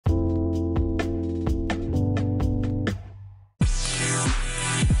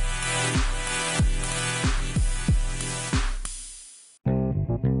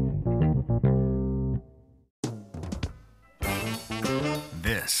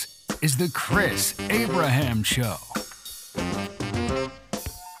is the Chris Abraham Show.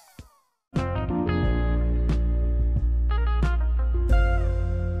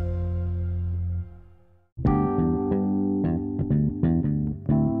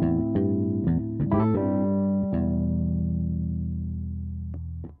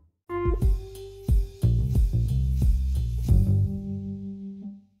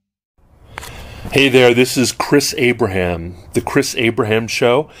 Hey there, this is Chris Abraham, the Chris Abraham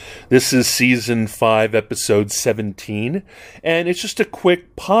Show. This is Season 5, Episode 17, and it's just a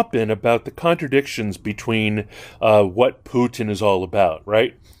quick pop-in about the contradictions between what Putin is all about,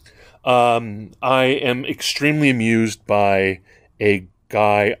 right? I am extremely amused by a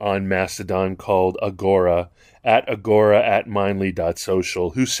guy on Mastodon called Agora at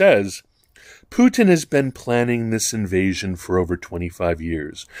mindly.social, who says, Putin has been planning this invasion for over 25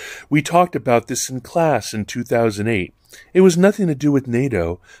 years. We talked about this in class in 2008. It was nothing to do with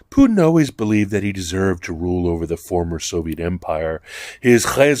NATO. Putin always believed that he deserved to rule over the former Soviet Empire. His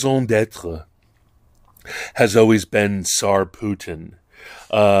raison d'etre has always been Tsar Putin,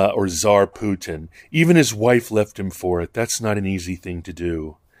 or Tsar Putin. Even his wife left him for it. That's not an easy thing to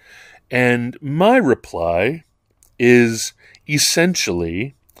do. And my reply is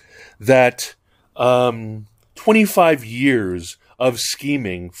essentially that 25 years of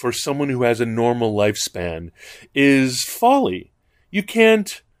scheming for someone who has a normal lifespan is folly. You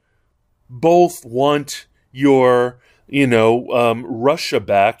can't both want your, Russia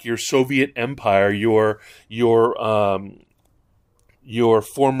back, your Soviet Empire, your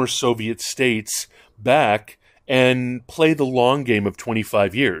former Soviet states back, and play the long game of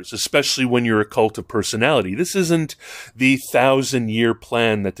 25 years, especially when you're a cult of personality. This isn't the 1,000-year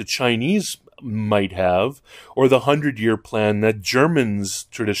plan that the Chinese might have, or the 100-year plan that Germans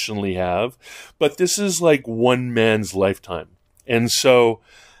traditionally have, but this is like one man's lifetime. And so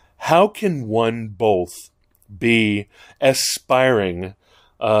how can one both be aspiring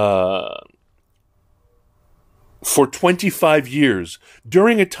for 25 years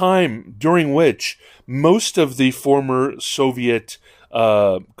during a time during which most of the former Soviet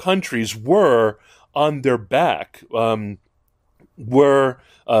countries were on their back, were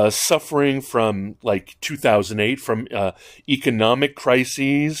suffering from, like 2008, from economic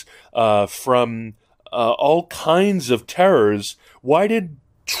crises, from all kinds of terrors? Why did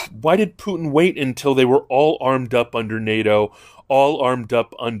Putin wait until they were all armed up under NATO, all armed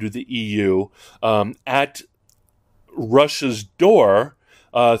up under the EU, at Russia's door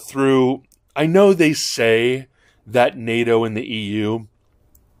through... I know they say that NATO and the EU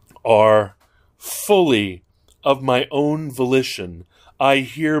are fully of my own volition. I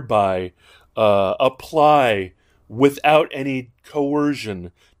hereby apply without any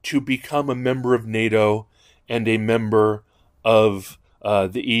coercion to become a member of NATO and a member of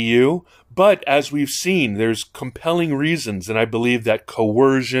the EU. But as we've seen, there's compelling reasons, and I believe that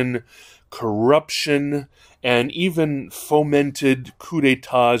coercion, corruption, and even fomented coups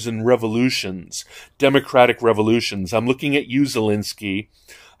d'etats and revolutions, democratic revolutions, I'm looking at you, Zelensky,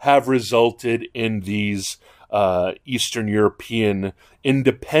 have resulted in these Eastern European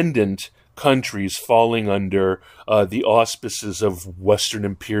independent countries falling under the auspices of Western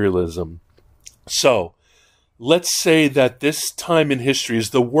imperialism. So, let's say that this time in history is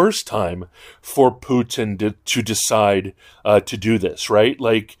the worst time for Putin to decide to do this, right?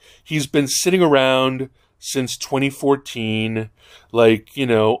 Like, he's been sitting around since 2014,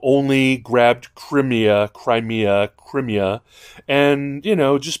 only grabbed Crimea, and,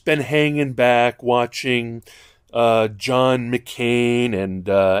 just been hanging back, watching John McCain and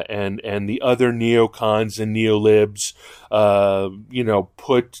the other neocons and neolibs,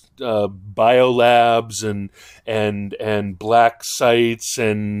 put biolabs and black sites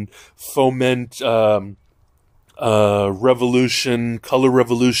and foment revolution, color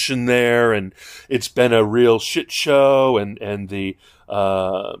revolution there, and it's been a real shit show, and the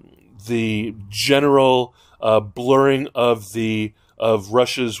general blurring of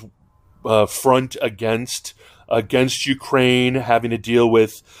Russia's front against Ukraine, having to deal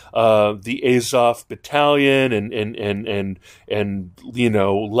with the Azov battalion and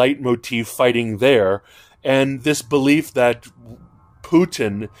leitmotif fighting there, and this belief that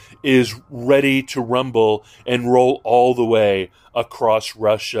Putin is ready to rumble and roll all the way across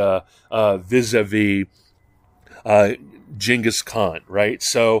Russia vis-a-vis Genghis Khan, right?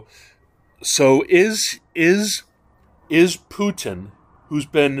 So is Putin, who's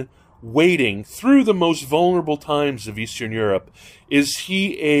been waiting through the most vulnerable times of Eastern Europe, is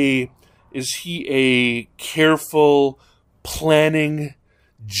he a careful, planning,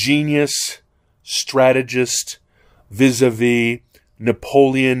 genius strategist vis-a-vis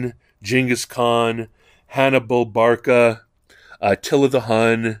Napoleon Genghis Khan, Hannibal Barca, Attila the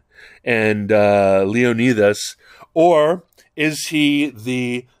Hun, and Leonidas, or is he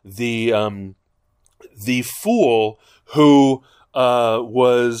the fool who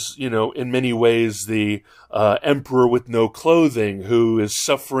was, in many ways the emperor with no clothing, who is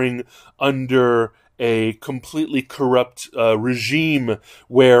suffering under a completely corrupt regime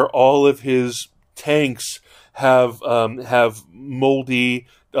where all of his tanks have moldy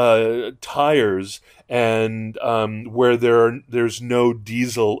tires, and where there's no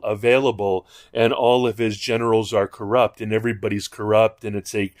diesel available, and all of his generals are corrupt, and everybody's corrupt, and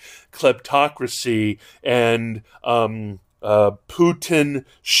it's a kleptocracy, and Putin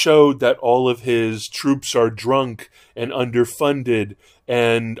showed that all of his troops are drunk and underfunded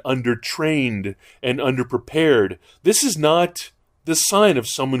and undertrained and underprepared. This is not the sign of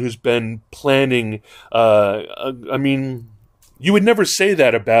someone who's been planning. You would never say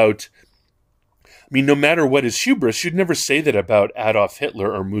that about. No matter what his hubris, you'd never say that about Adolf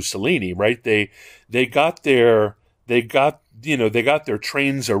Hitler or Mussolini, right? They got their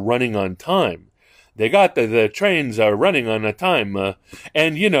trains are running on time. They got the trains are running on a time,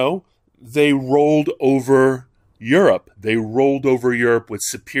 and they rolled over Europe. They rolled over Europe with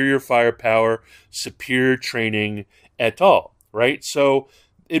superior firepower, superior training, et al. Right? So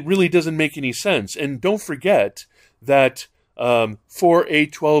it really doesn't make any sense. And don't forget that for a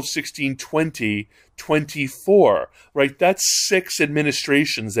 12, 16, 20, 24, right? That's 6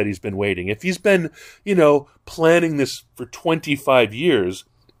 administrations that he's been waiting. If he's been, planning this for 25 years,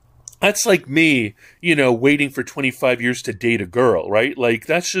 that's like me, waiting for 25 years to date a girl, right? Like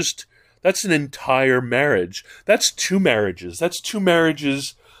that's an entire marriage. That's 2 marriages. That's 2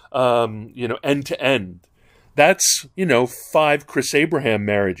 marriages, end to end. That's, 5 Chris Abraham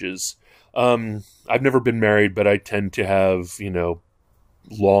marriages. I've never been married, but I tend to have,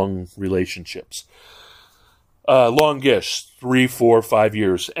 long relationships. Longish, 3, 4, 5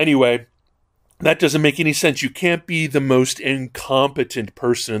 years. Anyway, that doesn't make any sense. You can't be the most incompetent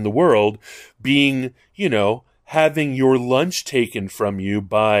person in the world being, having your lunch taken from you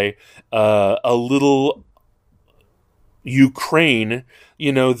by a little Ukraine,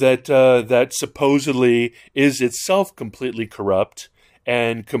 that supposedly is itself completely corrupt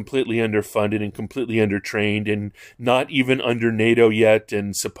and completely underfunded and completely undertrained and not even under NATO yet,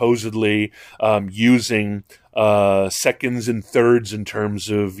 and supposedly using seconds and thirds in terms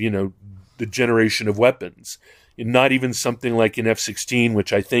of, the generation of weapons. Not even something like an F-16,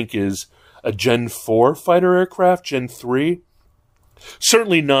 which I think is a Gen 4 fighter aircraft, Gen 3.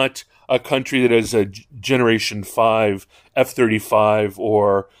 Certainly not a country that has a Generation 5 F-35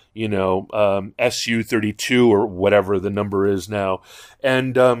 or, Su-32 or whatever the number is now.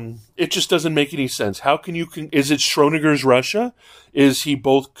 And it just doesn't make any sense. How can you... is it Schrodinger's Russia? Is he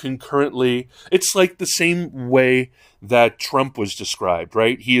both concurrently... It's like the same way that Trump was described,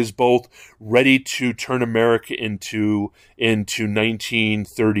 right? He is both ready to turn America into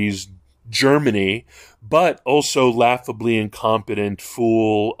 1930s Germany, but also laughably incompetent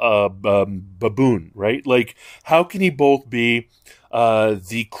fool baboon, right? Like, how can he both be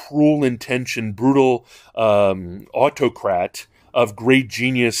the cruel intention, brutal autocrat of great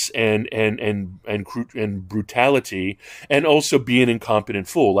genius and brutality, and also be an incompetent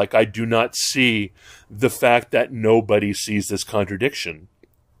fool? Like, I do not see the fact that nobody sees this contradiction.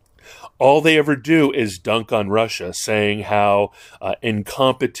 All they ever do is dunk on Russia, saying how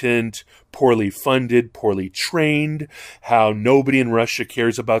incompetent, poorly funded, poorly trained, how nobody in Russia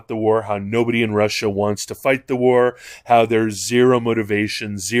cares about the war, how nobody in Russia wants to fight the war, how there's zero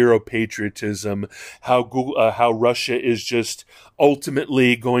motivation, zero patriotism, how Russia is just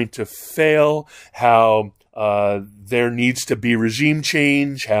ultimately going to fail, how there needs to be regime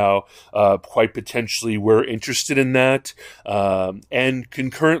change, how quite potentially we're interested in that. And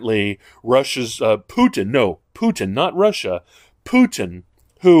concurrently, Russia's Putin, not Russia, Putin,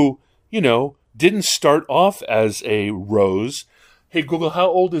 who, didn't start off as a rose. Hey, Google, how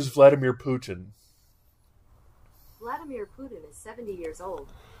old is Vladimir Putin? Vladimir Putin is 70 years old.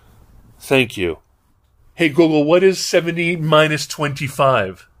 Thank you. Hey, Google, what is 70 minus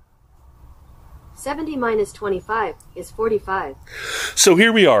 25? 70 minus 25 is 45. So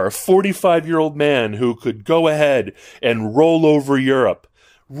here we are, a 45-year-old man who could go ahead and roll over Europe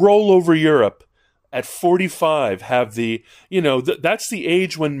at 45, have the, that's the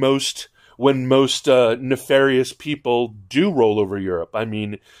age when most nefarious people do roll over Europe. I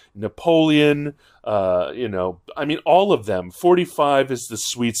mean, Napoleon, all of them. 45 is the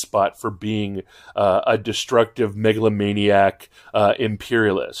sweet spot for being a destructive megalomaniac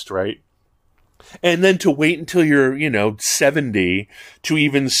imperialist, right? And then to wait until you're, 70 to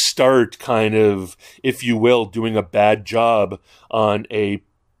even start kind of, if you will, doing a bad job on an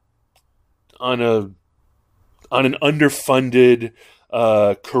underfunded,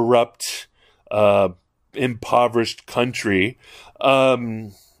 corrupt, impoverished country,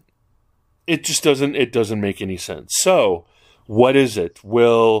 it just doesn't make any sense. So, what is it?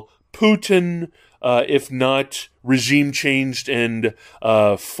 Will Putin, if not regime changed and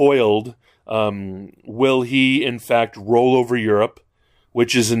foiled, will he in fact roll over Europe,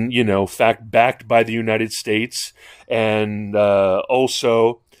 which is in fact backed by the United States, and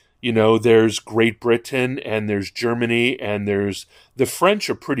also there's Great Britain, and there's Germany, and there's the French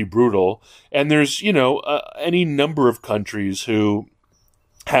are pretty brutal, and there's any number of countries who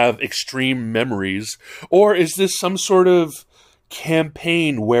have extreme memories? Or is this some sort of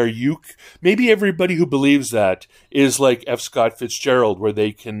campaign where maybe everybody who believes that is like F. Scott Fitzgerald, where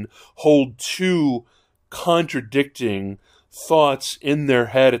they can hold two contradicting thoughts in their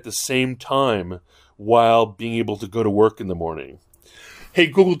head at the same time while being able to go to work in the morning? Hey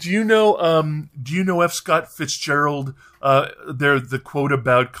Google, do you know F. Scott Fitzgerald? The quote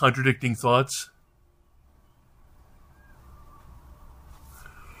about contradicting thoughts.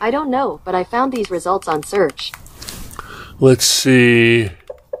 I don't know, but I found these results on search. Let's see.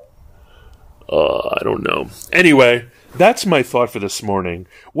 I don't know. Anyway, that's my thought for this morning.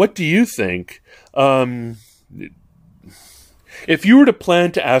 What do you think? If you were to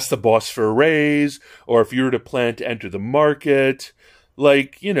plan to ask the boss for a raise, or if you were to plan to enter the market,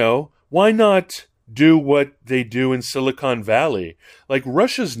 why not do what they do in Silicon Valley? Like,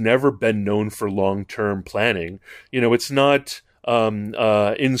 Russia's never been known for long-term planning. It's not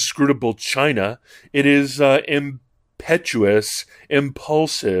inscrutable China. It is impetuous,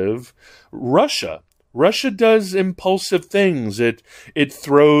 impulsive Russia. Russia does impulsive things. It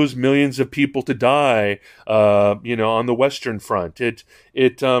throws millions of people to die, on the Western Front. It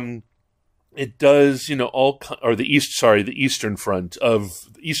does, the Eastern Front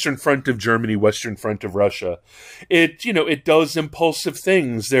of Germany, Western Front of Russia. It does impulsive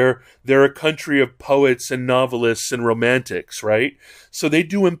things. They're a country of poets and novelists and romantics, right? So they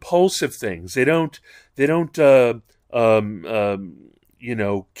do impulsive things. They don't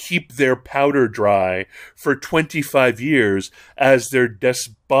keep their powder dry for 25 years as their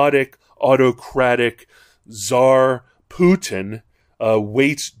despotic, autocratic Tsar Putin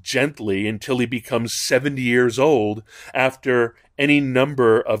waits gently until he becomes 70 years old after any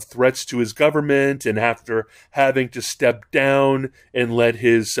number of threats to his government, and after having to step down and let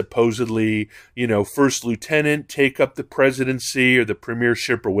his supposedly, first lieutenant take up the presidency or the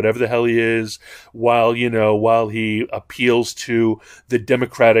premiership or whatever the hell he is, while he appeals to the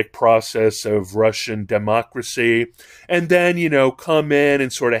democratic process of Russian democracy, and then, come in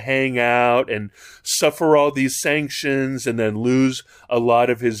and sort of hang out and suffer all these sanctions, and then lose a lot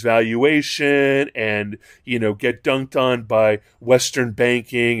of his valuation, and, get dunked on by Western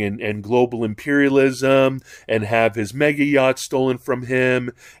banking and global imperialism, and have his mega yacht stolen from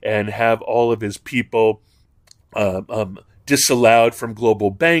him, and have all of his people disallowed from global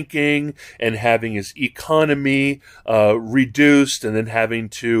banking, and having his economy reduced, and then having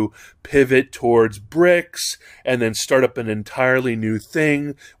to pivot towards BRICS, and then start up an entirely new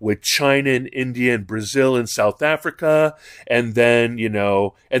thing with China and India and Brazil and South Africa, and then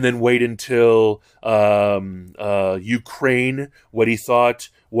wait until Ukraine, what he thought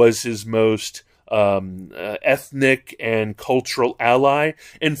was his most ethnic and cultural ally.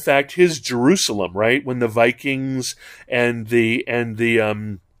 In fact, his Jerusalem, right? When the Vikings and the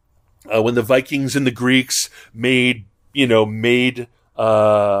Greeks made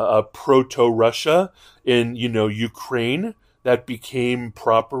a proto-Russia in Ukraine, that became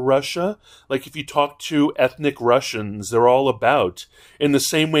proper Russia. Like, if you talk to ethnic Russians, they're all about, in the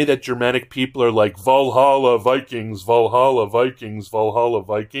same way that Germanic people are like, Valhalla Vikings, Valhalla Vikings, Valhalla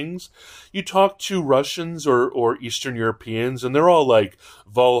Vikings. You talk to Russians or Eastern Europeans, and they're all like,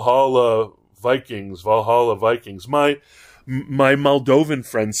 Valhalla Vikings, Valhalla Vikings. My Moldovan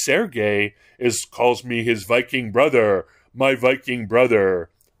friend Sergey calls me his Viking brother, my Viking brother.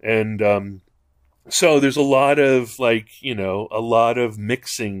 And so there's a lot of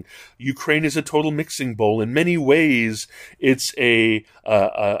mixing. Ukraine is a total mixing bowl. In many ways, it's a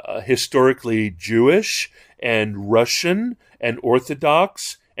historically Jewish and Russian and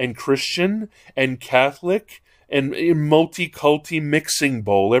Orthodox and Christian and Catholic and multi-culti mixing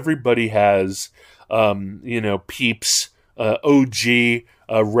bowl. Everybody has, Peeps, OG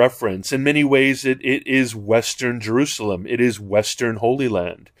reference. In many ways, it is Western Jerusalem. It is Western Holy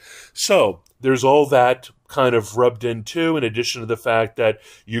Land. So there's all that kind of rubbed in too, in addition to the fact that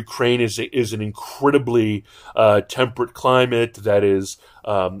Ukraine is an incredibly temperate climate that is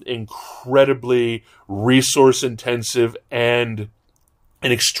incredibly resource intensive and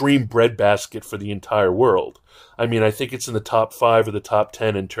an extreme breadbasket for the entire world. I mean, I think it's in the top 5 or the top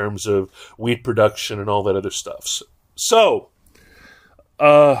 10 in terms of wheat production and all that other stuff. So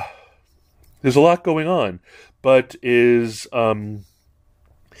there's a lot going on, but I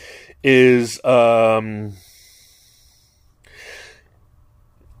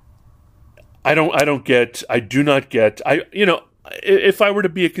do not get, if I were to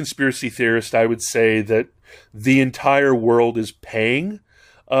be a conspiracy theorist, I would say that the entire world is paying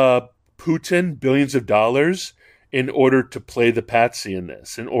Putin billions of dollars in order to play the patsy in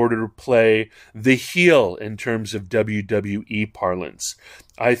this, in order to play the heel in terms of WWE parlance.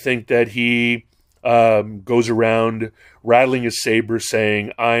 I think that he goes around rattling his saber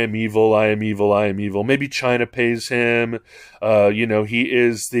saying, I am evil, I am evil, I am evil. Maybe China pays him. He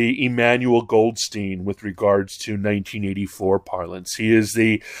is the Emmanuel Goldstein with regards to 1984 parlance. He is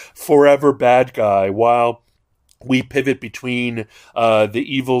the forever bad guy, while we pivot between the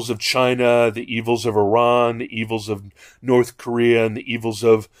evils of China, the evils of Iran, the evils of North Korea, and the evils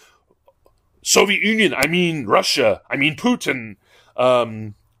of Soviet Union. I mean Russia. I mean Putin.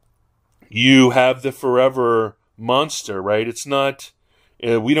 You have the forever monster, right? It's not.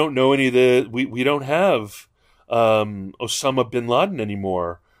 We don't know any of the. We don't have Osama bin Laden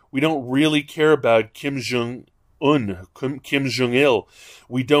anymore. We don't really care about Kim Jong-il.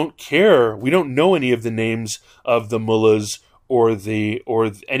 We don't care. We don't know any of the names of the mullahs or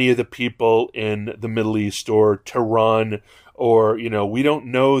any of the people in the Middle East or Tehran, or we don't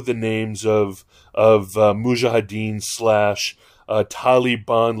know the names of mujahideen /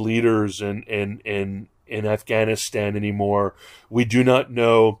 Taliban leaders in Afghanistan anymore. We do not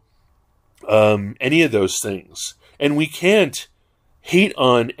know any of those things, and we can't hate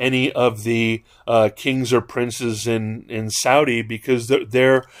on any of the kings or princes in Saudi because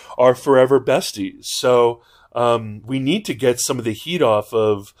they're our forever besties. So we need to get some of the heat off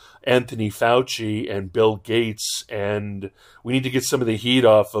of Anthony Fauci and Bill Gates, and we need to get some of the heat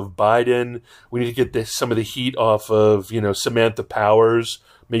off of Biden. We need to get some of the heat off of Samantha Powers.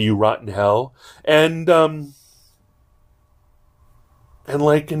 May you rot in hell. And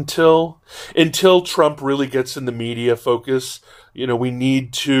until Trump really gets in the media focus, we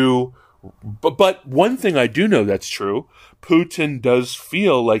need to. But one thing I do know that's true: Putin does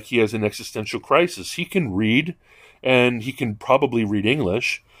feel like he has an existential crisis. He can read, and he can probably read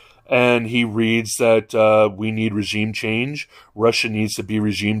English, and he reads that we need regime change. Russia needs to be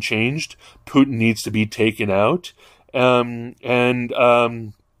regime changed. Putin needs to be taken out.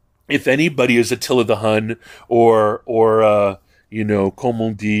 If anybody is Attila the Hun or comme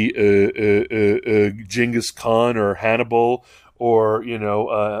on dit, Genghis Khan or Hannibal or,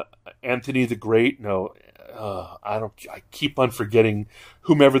 Anthony the Great. No, I keep on forgetting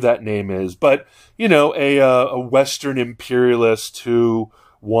whomever that name is. But, a Western imperialist who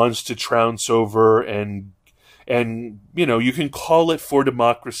wants to trounce over and you can call it for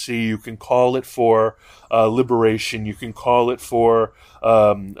democracy, you can call it for liberation, you can call it for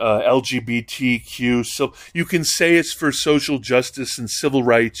LGBTQ, so you can say it's for social justice and civil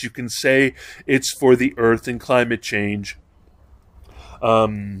rights, you can say it's for the earth and climate change.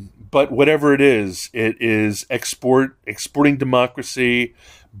 But whatever it is exporting democracy.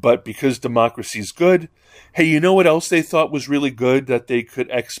 But because democracy is good, hey, you know what else they thought was really good that they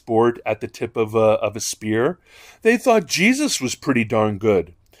could export at the tip of a spear? They thought Jesus was pretty darn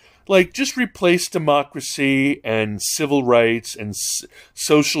good. Like, just replace democracy and civil rights and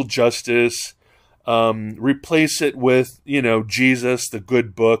social justice. Replace it with, Jesus, the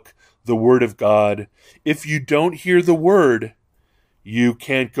good book, the Word of God. If you don't hear the Word, you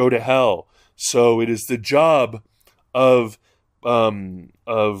can't go to hell. So it is the job of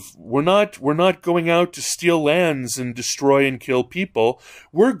we're not going out to steal lands and destroy and kill people.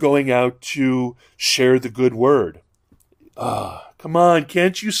 We're going out to share the good word. Come on,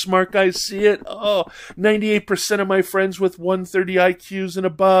 can't you smart guys see it? 98% of my friends with 130 IQs and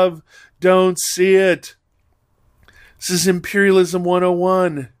above don't see it. This is imperialism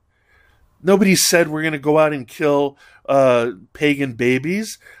 101. Nobody said we're going to go out and kill pagan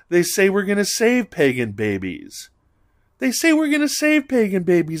babies. They say we're going to save pagan babies. They say we're going to save pagan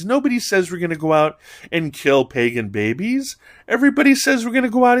babies. Nobody says we're going to go out and kill pagan babies. Everybody says we're going to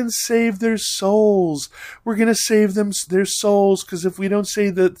go out and save their souls. We're going to save their souls, because if we don't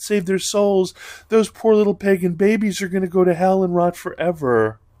save their souls, those poor little pagan babies are going to go to hell and rot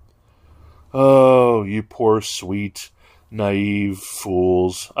forever. Oh, you poor, sweet, naive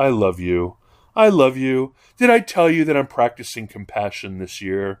fools. I love you. I love you. Did I tell you that I'm practicing compassion this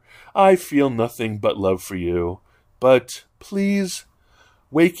year? I feel nothing but love for you. But please,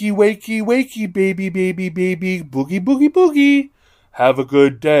 wakey, wakey, wakey, baby, baby, baby, boogie, boogie, boogie. Have a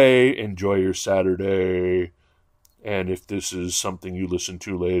good day. Enjoy your Saturday. And if this is something you listen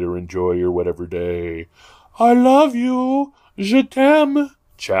to later, enjoy your whatever day. I love you. Je t'aime.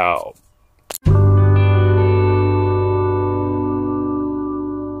 Ciao.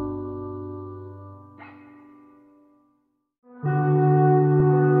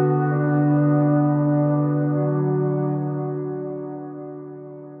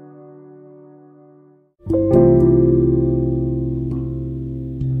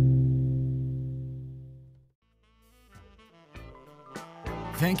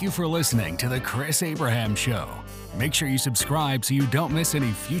 Thank you for listening to The Chris Abraham Show. Make sure you subscribe so you don't miss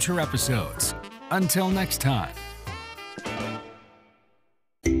any future episodes. Until next time.